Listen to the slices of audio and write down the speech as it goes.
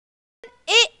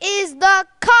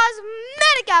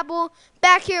Apple,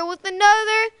 back here with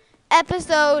another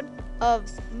episode of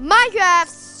Minecraft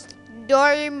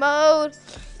Story Mode.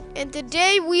 And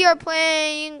today we are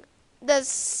playing the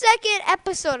second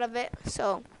episode of it.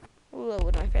 So,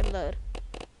 load, I can load.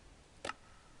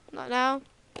 Not now.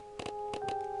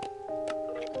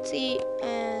 Let's see,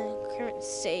 and current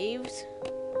saves.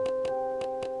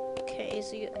 Okay,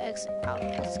 so you exit out.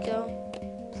 Let's go.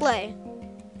 Play.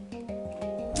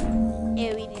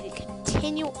 And we need to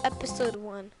continue episode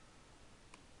 1.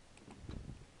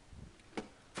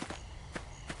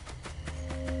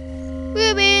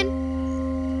 Ruben!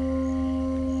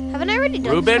 Haven't I already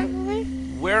done Ruben? this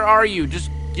before? Where are you?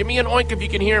 Just give me an oink if you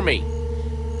can hear me.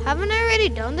 Haven't I already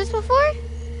done this before?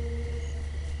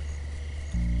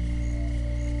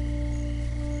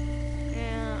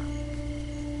 Yeah.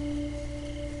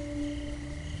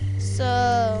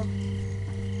 So...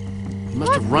 You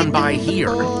must have run by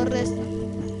here.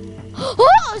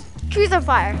 Oh! Tree's on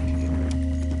fire.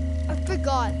 I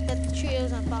forgot that the tree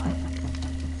is on fire.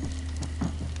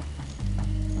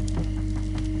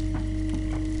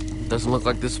 Doesn't look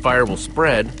like this fire will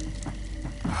spread.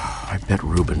 I bet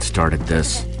Ruben started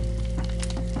this.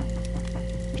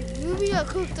 If Ruby got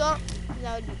cooked up,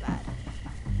 that would be bad.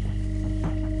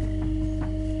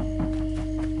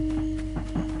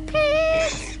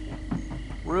 Peace.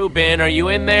 Ruben, are you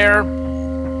in there?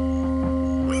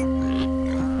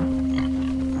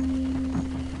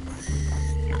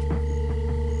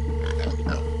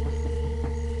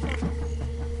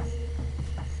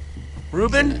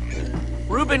 Ruben?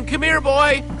 Ruben, come here,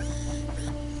 boy!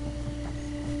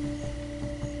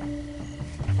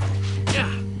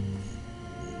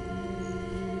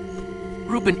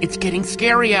 Ruben, it's getting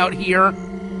scary out here.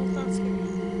 It's not scary.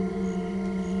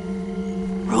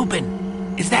 Ruben,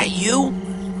 is that you?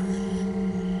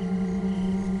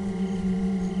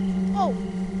 Oh!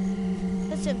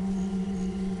 That's him.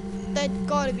 That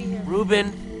gotta be him.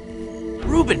 Ruben?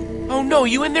 Ruben! Oh no,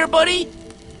 you in there, buddy?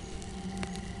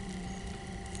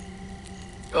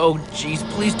 Oh, jeez,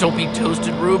 please don't be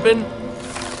toasted, Ruben.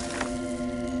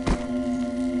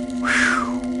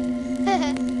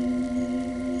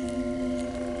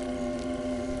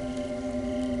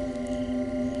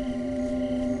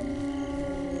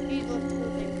 He left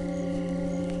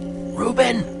moving.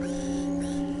 Ruben!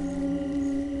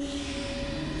 Is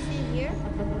he in here?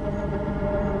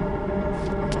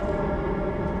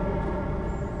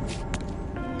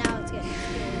 Now it's getting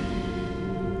scary.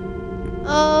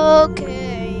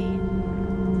 Okay.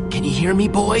 Can you hear me,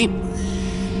 boy?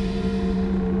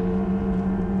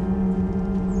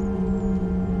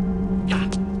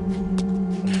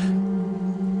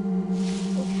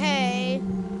 Okay.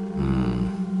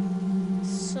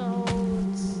 So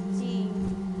let's see.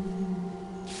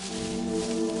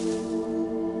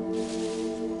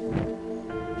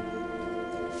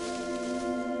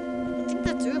 I think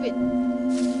that's Ruben.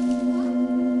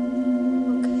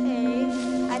 Okay.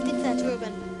 I think that's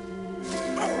Ruben.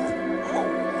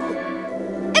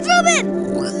 It's Ruben!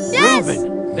 Yes!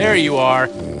 Ruben! There you are.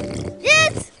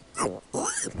 Yes!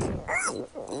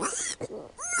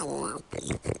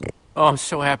 Oh, I'm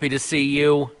so happy to see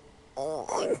you.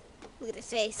 Look at his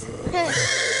face. Look at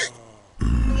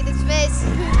his face.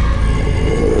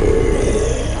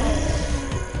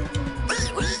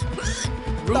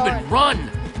 Ruben,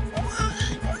 run!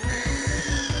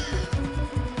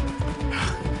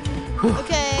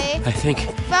 Okay. I think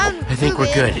we're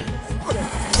Ruben. good.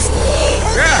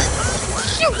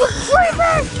 Super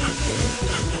creeper!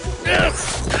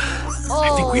 I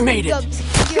think we made it. Dumb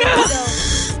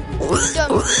skills,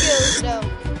 Dumb skills, though.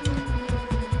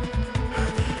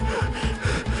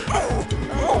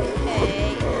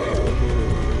 Okay.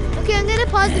 Okay, I'm gonna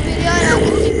pause the video and I'll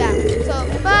get you back. So,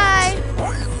 bye.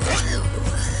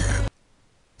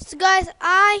 So, guys,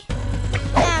 I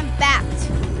am back.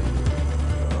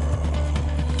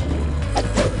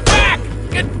 Back!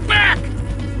 Get back!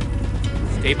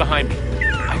 Stay behind me.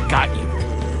 I got you.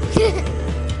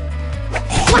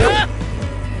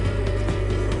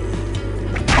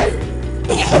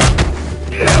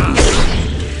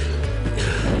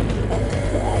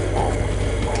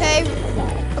 Okay.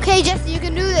 Okay, Jesse, you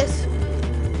can do this.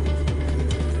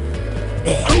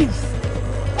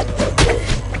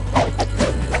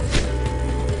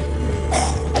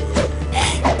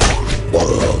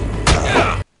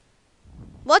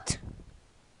 What?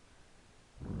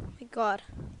 Oh my God.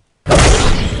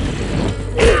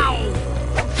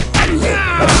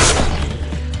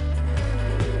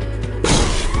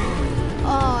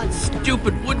 Oh, it's stuck.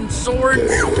 Stupid wooden swords.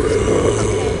 Who's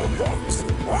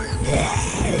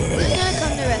gonna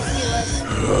come to rescue us?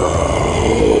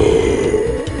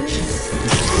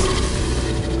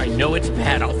 I know it's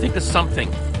bad. I'll think of something.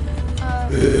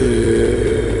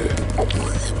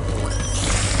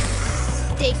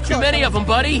 Too many of them,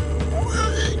 buddy.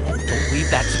 Don't leave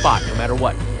that spot, no matter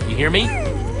what. You hear me?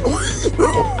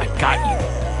 I got you.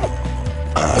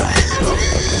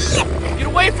 Get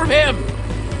away from him!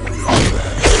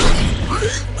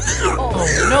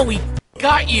 Oh no, he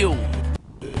got you!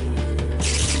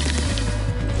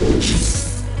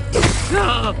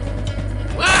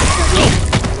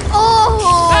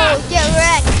 Oh, get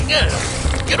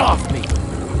wrecked. Get off me!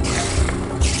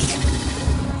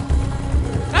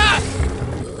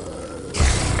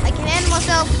 I can handle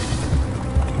myself.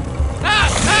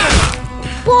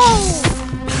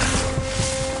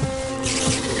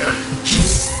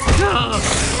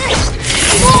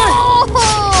 Whoa!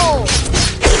 Whoa!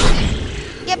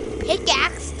 Get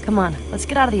pickaxed. Come on, let's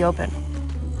get out of the open.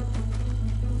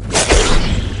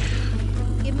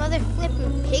 Your mother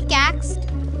flipping pickaxed.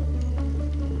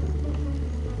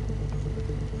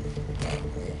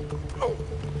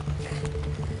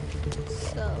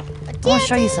 I want to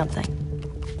show you something.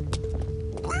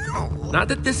 Not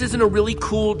that this isn't a really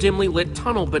cool, dimly lit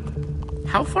tunnel, but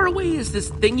how far away is this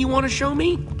thing you want to show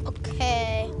me?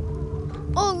 Okay.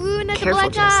 Oh, Rune at the Careful,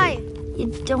 black eye. Jesse. You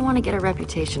don't want to get a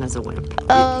reputation as a wimp.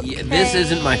 Okay. Yeah, this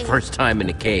isn't my first time in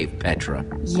a cave, Petra.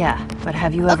 Yeah, but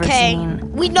have you ever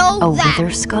seen We know a that.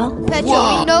 wither skull? Petra,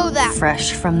 Whoa. we know that.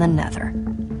 Fresh from the nether.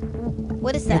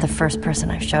 What is You're that? the first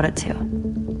person I've showed it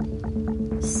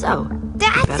to. So,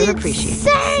 That's better appreciate it.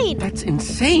 insane. That's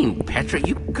insane, Petra.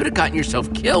 You could have gotten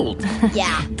yourself killed.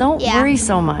 Yeah. don't Yeah. worry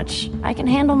so much. I can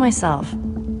handle myself.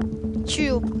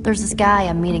 True. There's this guy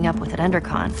I'm meeting up with at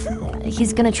EnderCon.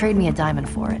 He's gonna trade me a diamond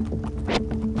for it.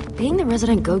 Being the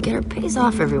resident go-getter pays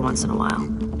off every once in a while.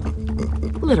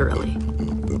 Literally.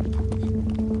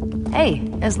 Hey,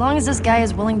 as long as this guy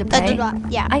is willing to pay,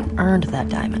 Yeah. I earned that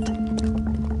diamond.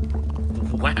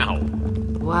 Wow.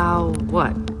 Wow,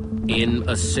 what? In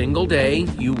a single day,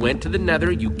 you went to the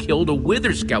nether, you killed a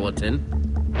wither skeleton.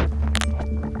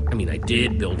 I mean, I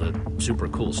did build a super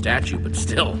cool statue, but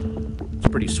still. It's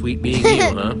pretty sweet being you,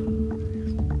 huh?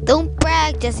 Don't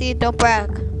brag, Jesse. Don't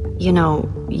brag. You know,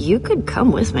 you could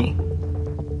come with me.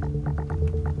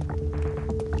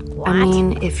 What? I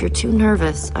mean, if you're too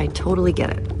nervous, I totally get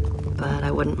it. But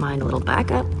I wouldn't mind a little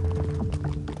backup.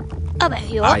 I'll bet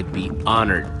you up. I'd be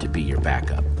honored to be your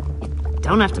backup.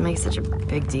 Don't have to make such a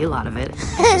big deal out of it.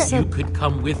 You could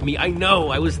come with me. I know,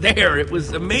 I was there. It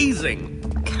was amazing.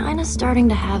 Kinda starting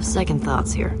to have second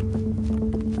thoughts here.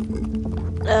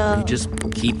 You just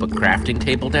keep a crafting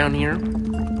table down here?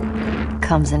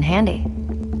 Comes in handy.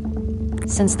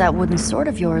 Since that wooden sword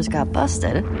of yours got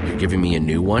busted, You're giving me a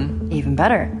new one? even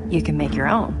better, you can make your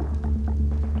own.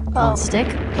 One stick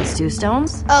plus 2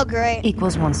 stones Oh, great.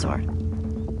 equals 1 sword.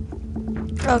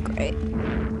 Oh, great.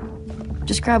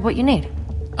 Just grab what you need.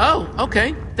 Oh,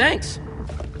 okay. Thanks.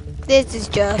 This is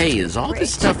just. Hey, is all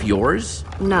this stuff yours?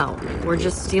 No, we're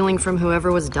just stealing from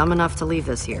whoever was dumb enough to leave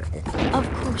this here.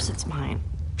 Of course it's mine.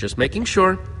 Just making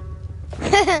sure.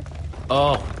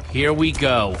 Oh, here we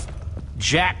go.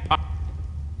 Jackpot.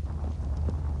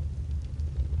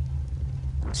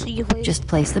 So you place, Just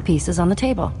place the pieces on the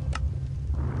table.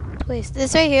 place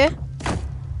this right here.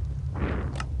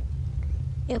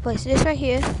 You place this right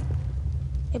here.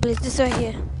 You place this right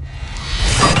here.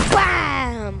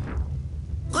 Bam!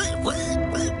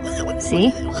 See?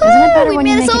 Isn't it better we when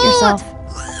you made a make it sword!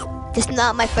 yourself? This is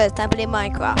not my first time playing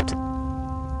Minecraft.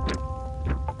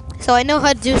 So I know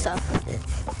how to do stuff.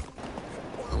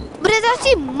 But it's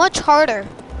actually much harder.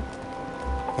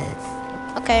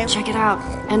 Okay. Check it out.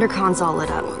 EnderCon's all lit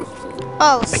up.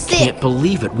 Oh, I sick. can't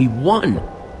believe it. We won.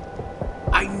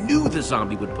 I knew the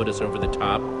zombie would put us over the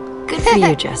top. Good for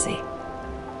you, Jesse.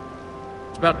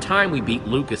 It's about time we beat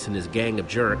Lucas and his gang of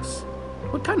jerks.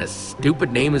 What kind of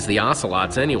stupid name is the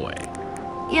Ocelots anyway?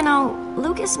 You know,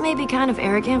 Lucas may be kind of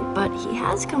arrogant, but he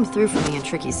has come through for me in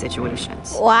tricky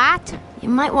situations. What? You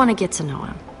might want to get to know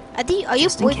him. Are you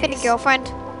Just in boyfriend and case. girlfriend?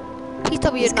 Please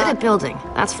tell me He's you're good not. at building,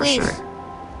 that's for Please. sure.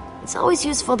 It's always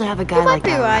useful to have a guy You might like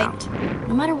be that right. around,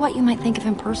 no matter what you might think of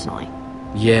him personally.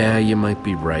 Yeah, you might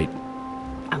be right.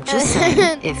 I'm just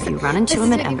saying, if you run into This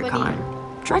him is at really funny.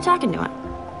 EnderCon, try talking to him.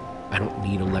 I don't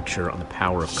need a lecture on the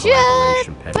power of Shut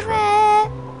collaboration, Petra. up.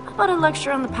 How about a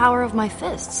lecture on the power of my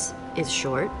fists? It's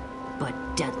short, but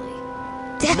deadly.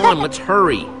 Come on, let's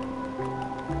hurry.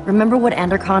 Remember what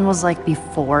EnderCon was like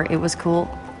before it was cool?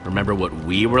 Remember what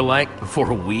we were like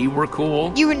before we were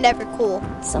cool? You were never cool.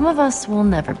 Some of us will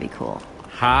never be cool.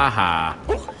 Ha ha.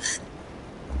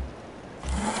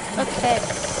 Okay.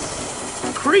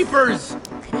 Creepers!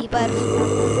 Creepers.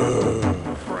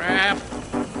 Crap.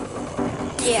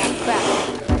 Yeah, crap.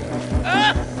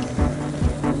 Ah!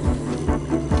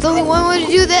 Anyone want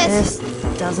to do this?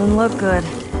 This doesn't look good.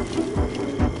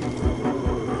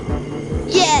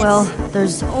 Yes. Well,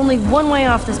 there's only one way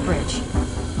off this bridge.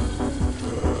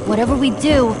 Whatever we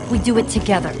do it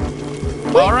together.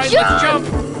 All right, let's jump.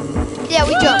 Yeah,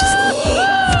 we jumped.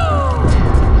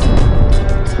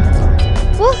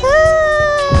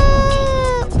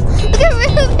 Woohoo! Look at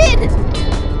Ruben!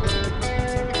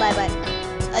 Bye-bye.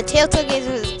 A Telltale Games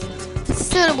is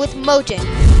soon with Mojang.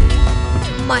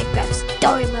 Minecraft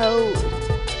Story Mode.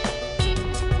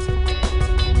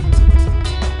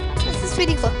 This is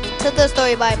pretty cool. Telltale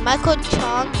Story by Michael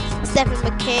Chong, Stephen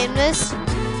McCandless.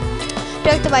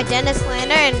 Directed by Dennis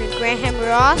Lander and Graham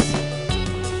Ross.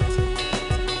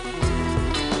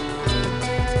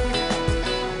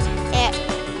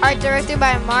 Art directed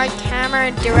by Mark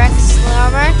Cameron, Direct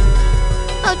Slammer.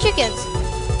 Oh, chickens.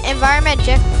 Environment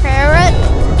Jeff Parrott.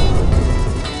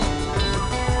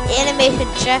 Animation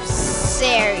Jeff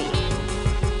Sari.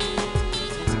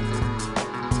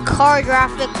 Car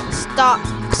graphic Scott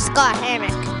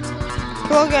Hammock.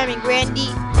 Programming Randy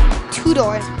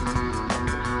Tudor.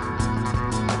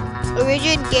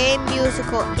 Origin game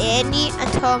musical Andy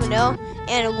Antonio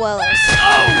and Willis.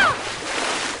 Oh!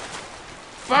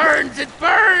 Burns! It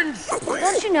burns!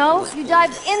 Don't you know? You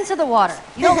dived into the water.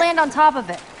 You don't land on top of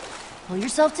it. Pull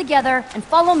yourself together and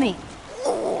follow me.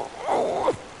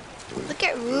 Look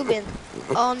at Ruben.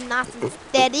 Oh, nothing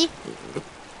steady.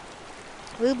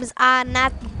 Ruben's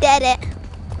not steady.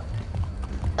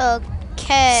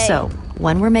 Okay. So,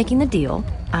 when we're making the deal,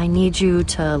 I need you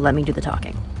to let me do the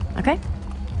talking, okay?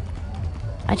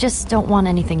 I just don't want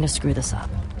anything to screw this up.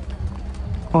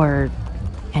 Or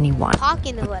anyone.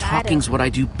 Talking is what I do. Talking's what I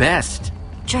do best.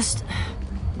 Just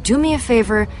do me a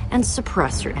favor and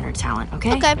suppress your inner talent,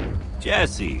 okay? Okay.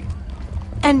 Jesse.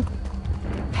 And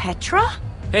Petra?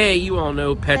 Hey, you all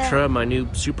know Petra, my new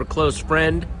super close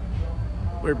friend.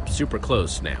 We're super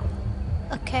close now.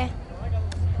 Okay.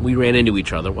 We ran into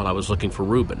each other while I was looking for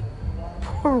Ruben.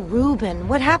 Poor Ruben.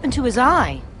 What happened to his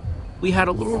eye? We had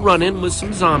a little run-in with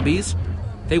some zombies.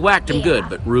 They whacked him good,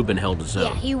 but Ruben held his Yeah,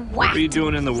 own. he whacked. What are you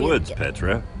doing in the real woods, good.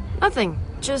 Petra? Nothing.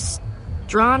 Just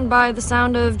drawn by the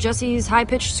sound of Jesse's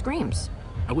high-pitched screams.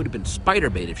 I would have been spider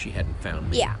bait if she hadn't found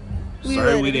me. Yeah.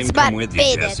 Sorry we didn't come with you,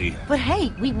 baited. Jesse. But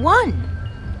hey, we won.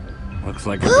 Looks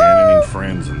like abandoning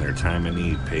friends in their time of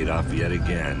need paid off yet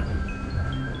again.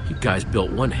 You guys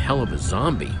built one hell of a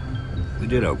zombie. We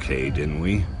did okay, didn't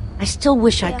we? I still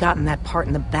wish I'd gotten that part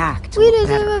in the back to We look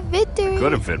deserve better. a victory.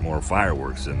 Could have fit more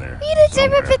fireworks in there. We deserve a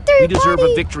somewhere. victory We deserve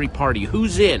party. a victory party.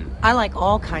 Who's in? I like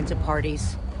all kinds of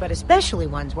parties, but especially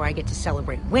ones where I get to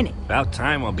celebrate winning. About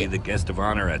time I'll be the guest of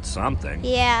honor at something.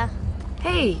 Yeah.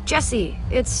 Hey, Jesse,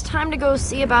 it's time to go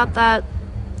see about that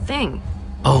thing.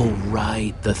 Oh,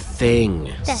 right, the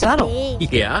thing. That's Subtle. me.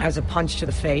 Yeah? As a punch to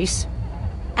the face.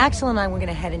 Axel and I were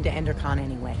gonna head into Endercon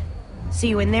anyway. See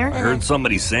you in there? I heard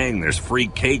somebody saying there's free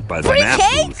cake by the Free map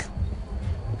cake?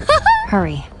 booth.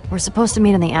 Hurry. We're supposed to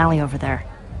meet in the alley over there.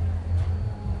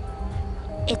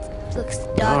 It looks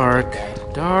dark.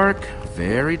 Dark,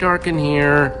 very dark in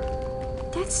here.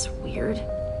 That's weird.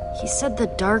 He said the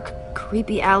dark,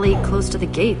 creepy alley close to the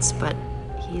gates, but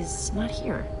he's not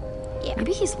here. Yeah.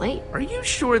 Maybe he's late. Are you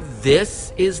sure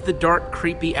this is the dark,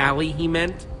 creepy alley he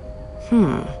meant?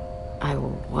 I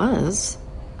was.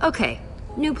 Okay,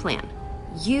 new plan.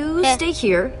 You Eh. stay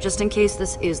here, just in case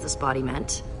this is the spot he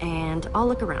meant, and I'll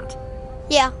look around.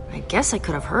 Yeah. I guess I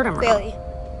could have heard him Really.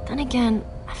 wrong. Then again,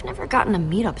 I've never gotten a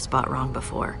meetup spot wrong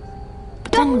before.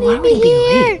 But Don't then why leave would he me be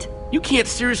here. late? You can't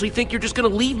seriously think you're just gonna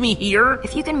leave me here?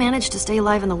 If you can manage to stay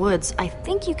alive in the woods, I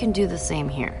think you can do the same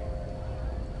here.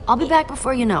 I'll be back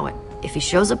before you know it. If he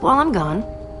shows up while I'm gone,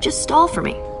 just stall for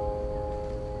me.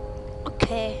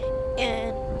 Okay.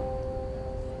 And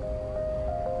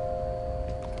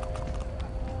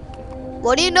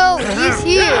what do you know? He's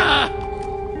here.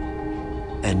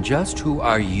 And just who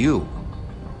are you?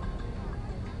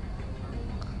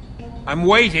 I'm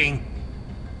waiting.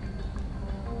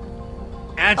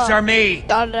 Answer me.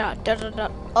 Da, da, da, da, da.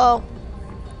 Oh.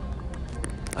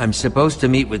 I'm supposed to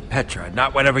meet with Petra,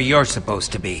 not whatever you're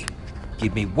supposed to be.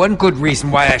 Give me one good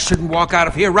reason why I shouldn't walk out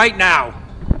of here right now.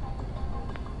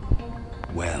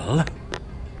 Well,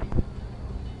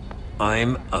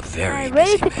 I'm a very Ready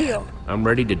busy to man. deal. I'm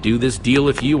ready to do this deal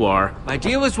if you are. My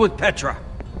deal is with Petra.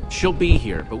 She'll be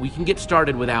here, but we can get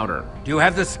started without her. Do you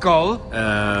have the skull?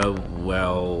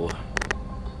 Well...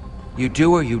 You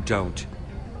do or you don't?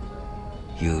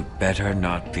 You'd better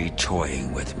not be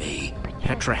toying with me.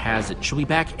 Petra has it. She'll be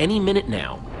back any minute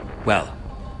now. Well,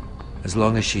 as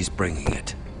long as she's bringing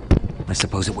it. I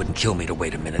suppose it wouldn't kill me to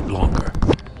wait a minute longer.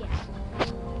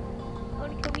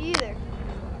 Wouldn't kill me either.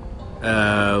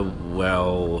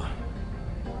 Well...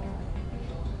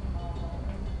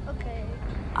 Okay.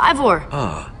 Ivor!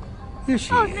 Ah, here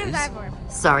she Oh, is. there's Ivor.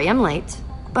 Sorry I'm late,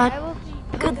 but I will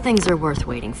see. good things are worth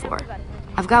waiting for.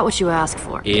 I've got what you asked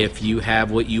for. If you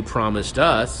have what you promised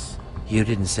us... You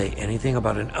didn't say anything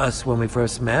about an us when we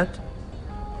first met?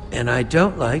 And I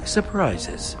don't like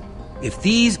surprises. If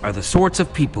these are the sorts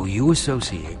of people you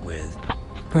associate with,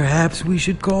 perhaps we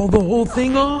should call the whole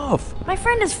thing off. My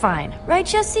friend is fine, right,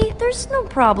 Jesse? There's no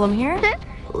problem here.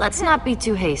 Let's not be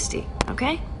too hasty,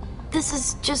 okay? This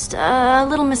is just a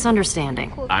little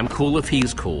misunderstanding. I'm cool if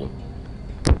he's cool.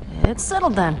 It's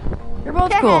settled then. You're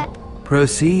both cool.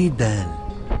 Proceed then.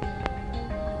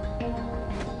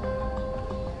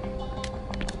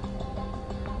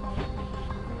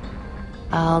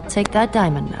 I'll take that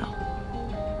diamond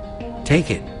now. Take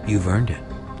it. You've earned it.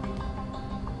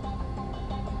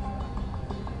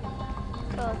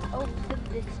 So let's open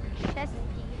this chest.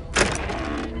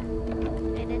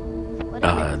 And then, what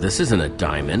is it? This isn't a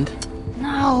diamond.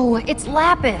 No, it's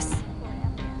Lapis.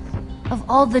 Of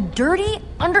all the dirty,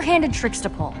 underhanded tricks to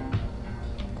pull.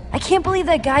 I can't believe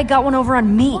that guy got one over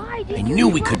on me. Why did I you knew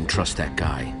we run? couldn't trust that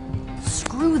guy.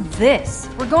 Screw this.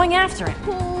 We're going after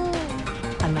him.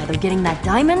 I'm either getting that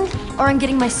diamond, or I'm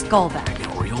getting my skull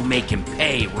back. Or you'll make him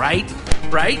pay, right?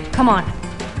 Right? Come on.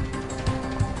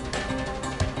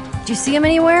 Do you see him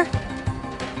anywhere?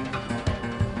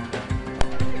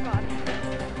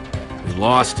 We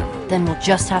lost him. Then we'll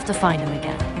just have to find him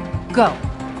again. Go.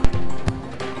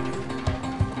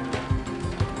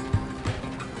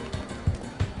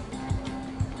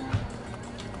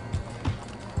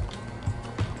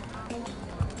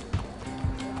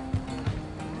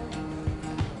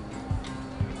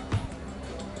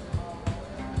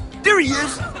 There he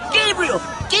is! Gabriel!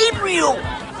 Gabriel!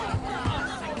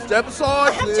 Step aside,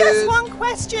 I have please. just one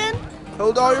question.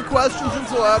 Hold all your questions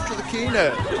until after the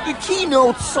keynote. The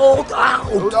keynote sold out!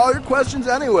 Hold all your questions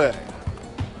anyway.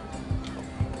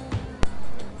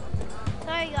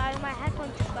 Sorry guys, my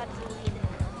headphones just got deleted.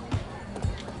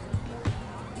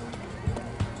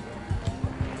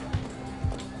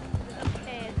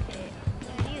 Okay.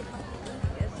 I need something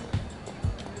Lucas.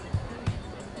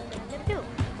 What am I gonna do?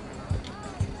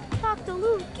 Talk to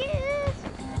Lucas!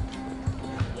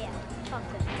 Yeah, talk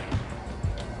to him.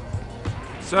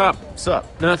 Sup?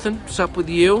 Sup? Nothing? Sup with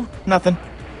you? Nothing.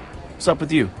 What's up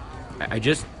with you? I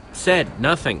just said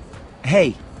nothing.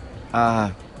 Hey,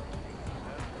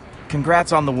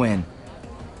 congrats on the win.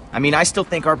 I mean, I still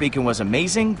think our beacon was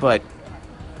amazing, but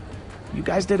you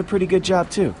guys did a pretty good job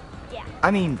too. Yeah.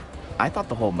 I mean, I thought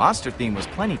the whole monster theme was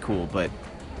plenty cool, but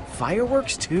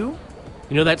fireworks too?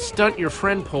 You know, that stunt your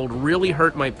friend pulled really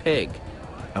hurt my pig.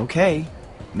 Okay,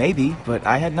 maybe, but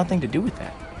I had nothing to do with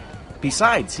that.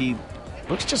 Besides, he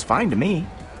looks just fine to me.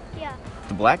 Yeah.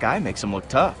 The black eye makes him look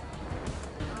tough.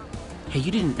 Hey,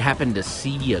 you didn't happen to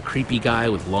see a creepy guy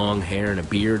with long hair and a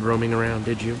beard roaming around,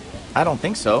 did you? I don't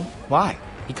think so. Why?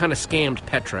 He kind of scammed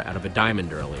Petra out of a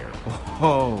diamond earlier.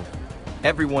 Oh,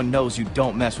 everyone knows you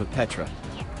don't mess with Petra.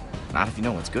 Not if you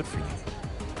know what's good for you.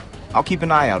 I'll keep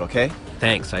an eye out, okay?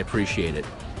 Thanks, I appreciate it.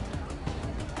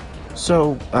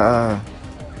 So,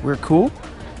 we're cool?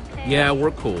 Yeah,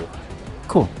 we're cool.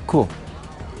 Cool.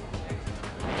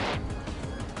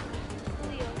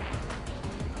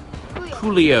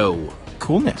 Coolio.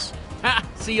 Coolness. Ha!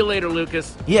 See you later,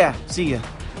 Lucas. Yeah, see ya.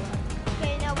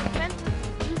 Okay, now we're friends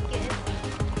with Lucas.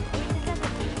 We just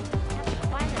have to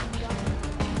find him.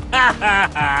 Ha ha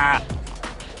ha!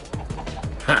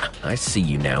 Ha! I see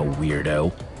you now,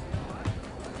 weirdo.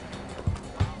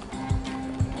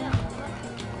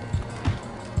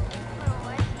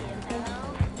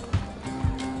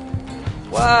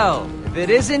 Well, if it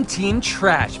isn't Team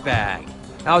Trash Bag.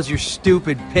 How's your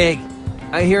stupid pig?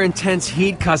 I hear intense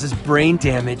heat causes brain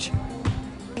damage.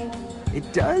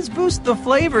 It does boost the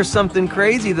flavor something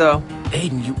crazy, though.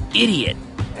 Aiden, you idiot.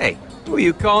 Hey, who are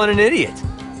you calling an idiot?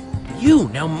 You,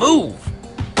 now move.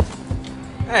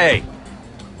 Hey,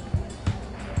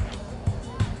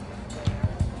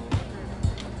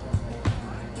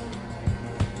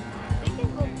 We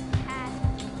can go past.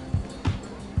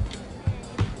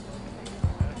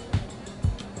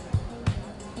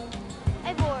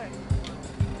 Ivor.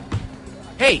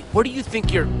 Hey, what do you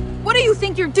think you're... What do you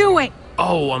think you're doing?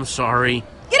 Oh, I'm sorry.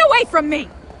 Get away from me!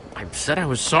 I said I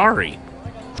was sorry.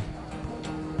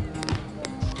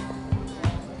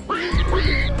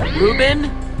 Reuben?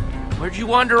 Where'd you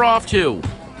wander off to?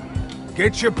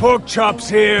 Get your pork chops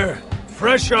here,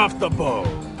 fresh off the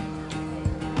bone.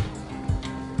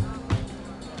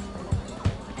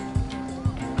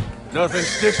 Nothing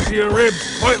sticks to your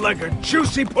ribs quite like a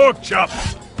juicy pork chop.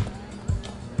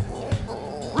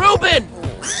 Reuben!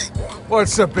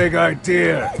 What's the big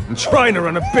idea? I'm trying to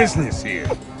run a business here.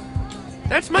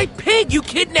 That's my pig! You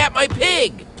kidnapped my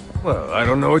pig! Well, I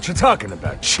don't know what you're talking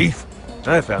about, Chief.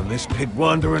 I found this pig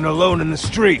wandering alone in the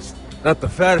streets. Not the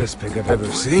fattest pig I've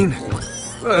ever seen.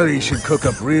 But he should cook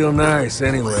up real nice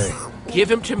anyway.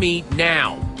 Give him to me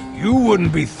now. You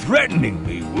wouldn't be threatening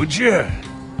me, would you?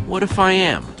 What if I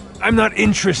am? I'm not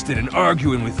interested in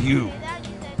arguing with you.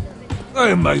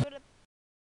 I might